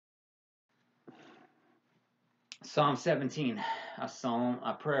Psalm 17,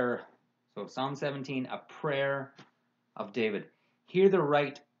 a prayer. So Psalm 17, a prayer of David. Hear the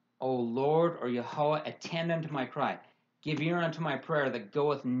right, O Lord, or Yahweh, attend unto my cry. Give ear unto my prayer that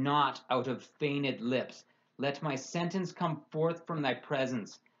goeth not out of feigned lips. Let my sentence come forth from thy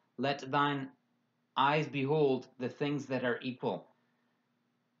presence. Let thine eyes behold the things that are equal.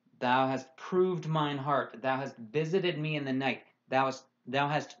 Thou hast proved mine heart. Thou hast visited me in the night. Thou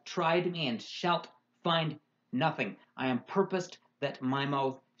hast tried me and shalt find nothing. I am purposed that my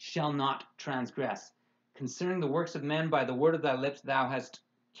mouth shall not transgress. Concerning the works of men, by the word of thy lips, thou hast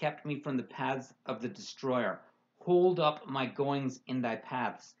kept me from the paths of the destroyer. Hold up my goings in thy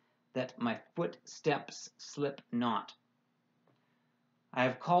paths, that my footsteps slip not. I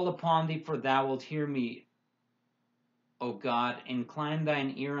have called upon thee, for thou wilt hear me. O God, incline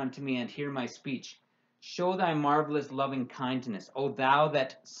thine ear unto me and hear my speech. Show thy marvelous loving kindness, O thou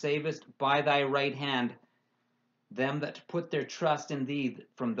that savest by thy right hand them that put their trust in thee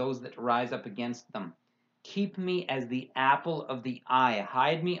from those that rise up against them. Keep me as the apple of the eye.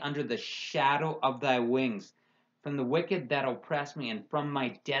 Hide me under the shadow of thy wings, from the wicked that oppress me, and from my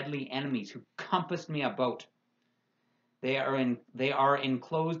deadly enemies who compass me about. They are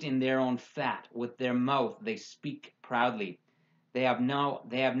enclosed in their own fat. With their mouth they speak proudly. They have now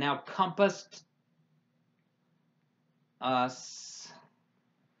compassed us.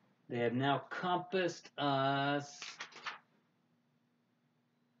 They have now compassed us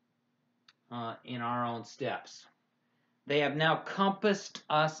in our own steps. They have now compassed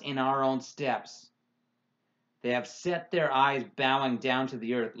us in our own steps. They have set their eyes bowing down to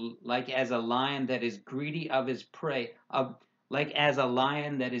the earth, like as a lion that is greedy of his prey, like as a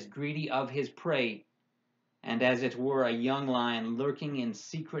lion that is greedy of his prey, and as it were a young lion lurking in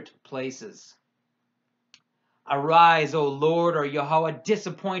secret places. Arise, O Lord, or Yahweh,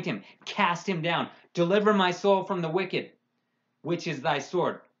 disappoint him, cast him down. Deliver my soul from the wicked, which is thy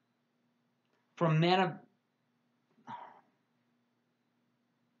sword.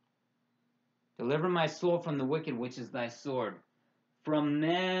 Deliver my soul from the wicked, which is thy sword. From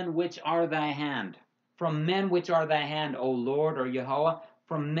men which are thy hand. From men which are thy hand, O Lord, or Yahweh.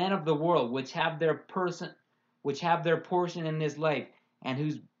 From men of the world, which have their portion in this life, and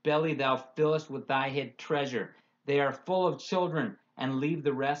whose belly thou fillest with thy hid treasure. They are full of children, and leave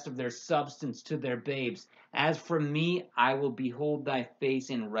the rest of their substance to their babes. As for me, I will behold thy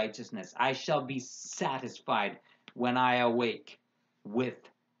face in righteousness. I shall be satisfied when I awake with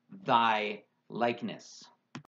thy likeness.